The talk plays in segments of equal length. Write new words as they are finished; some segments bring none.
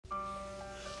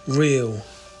Real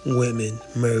women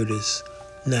murders,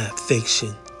 not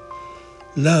fiction.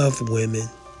 Love women,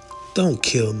 don't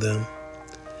kill them.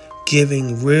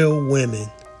 Giving real women,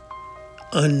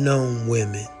 unknown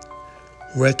women,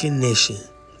 recognition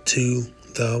to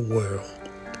the world.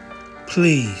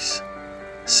 Please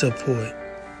support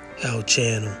our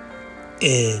channel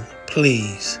and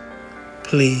please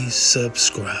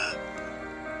subscribe.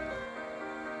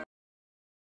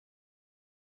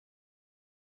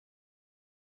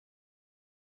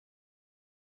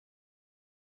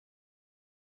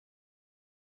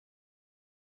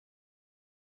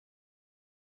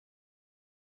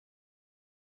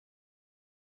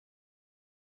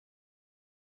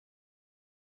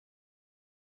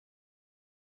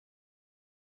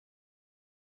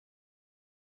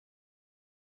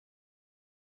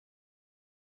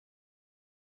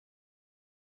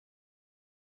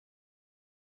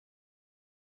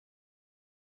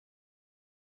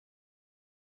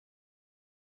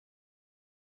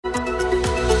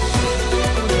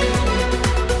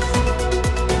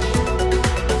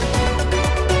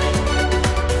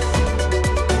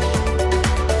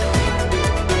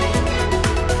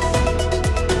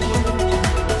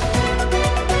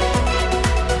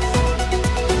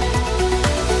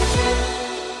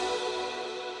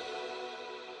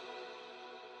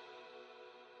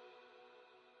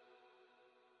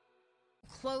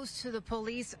 Close to the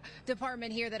police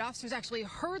department here that officers actually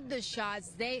heard the shots.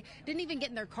 They didn't even get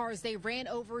in their cars. They ran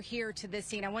over here to this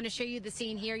scene. I want to show you the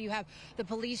scene here. You have the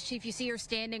police chief. You see her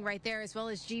standing right there, as well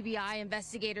as GBI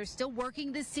investigators still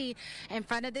working the scene in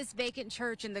front of this vacant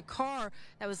church. And the car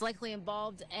that was likely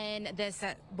involved in this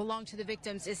that belonged to the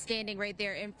victims is standing right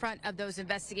there in front of those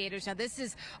investigators. Now, this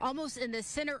is almost in the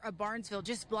center of Barnesville,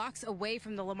 just blocks away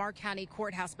from the Lamar County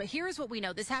Courthouse. But here's what we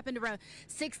know. This happened around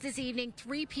 6 this evening.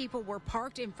 3 people were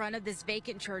parked in front of this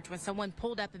vacant church when someone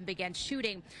pulled up and began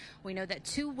shooting. We know that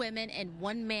 2 women and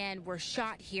 1 man were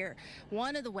shot here.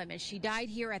 One of the women, she died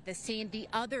here at the scene. The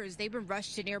others, they've been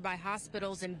rushed to nearby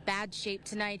hospitals in bad shape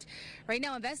tonight. Right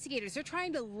now, investigators,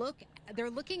 they're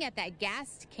looking at that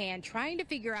gas can, trying to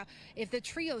figure out if the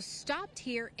trio stopped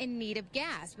here in need of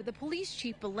gas. But the police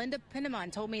chief, Belinda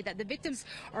Penniman, told me that the victims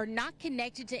are not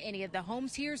connected to any of the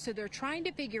homes here, so they're trying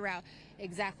to figure out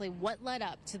exactly what led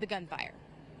up to the gunfire.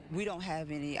 We don't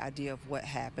have any idea of what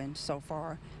happened so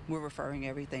far. We're referring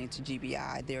everything to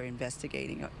GBI. They're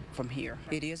investigating from here.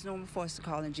 It is normal for us to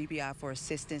call in GBI for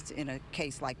assistance in a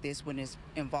case like this when it's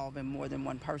involving more than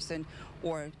one person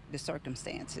or the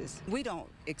circumstances. We don't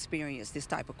experience this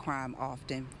type of crime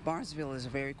often. Barnesville is a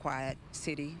very quiet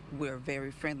city. We're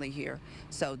very friendly here.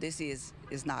 So this is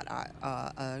not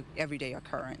a everyday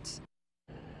occurrence.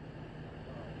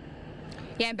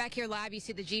 Yeah, and back here live, you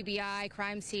see the GBI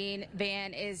crime scene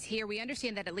van is here. We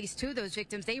understand that at least 2 of those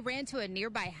victims, they ran to a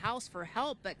nearby house for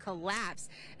help but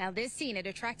collapsed. Now, this scene, it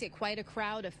attracted quite a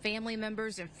crowd of family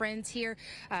members and friends here.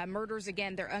 Murders,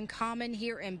 again, they're uncommon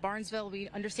here in Barnesville. We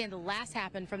understand the last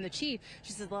happened from the chief.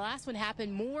 She says the last one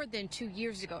happened more than 2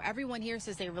 years ago. Everyone here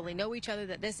says they really know each other,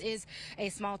 that this is a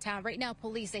small town. Right now,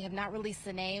 police, they have not released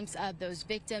the names of those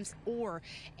victims or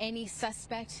any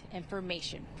suspect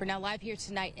information. For now, live here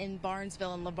tonight in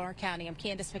Barnesville in Lamar County, I'm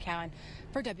Candace McCowan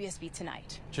for WSB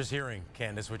Tonight. Just hearing,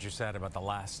 Candace, what you said about the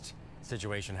last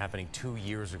situation happening 2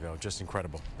 years ago, just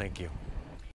incredible. Thank you.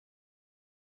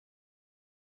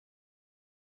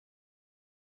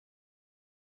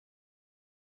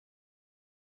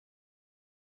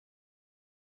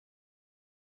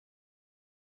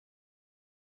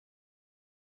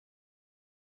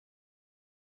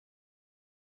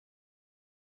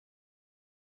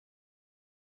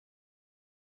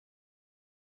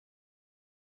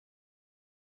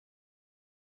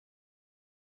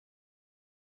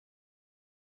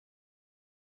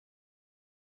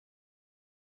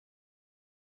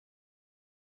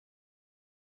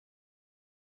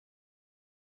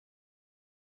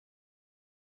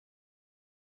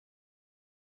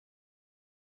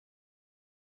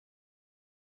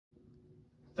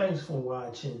 Thanks for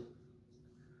watching.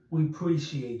 We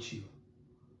appreciate you.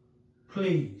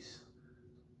 Please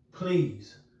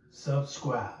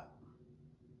subscribe.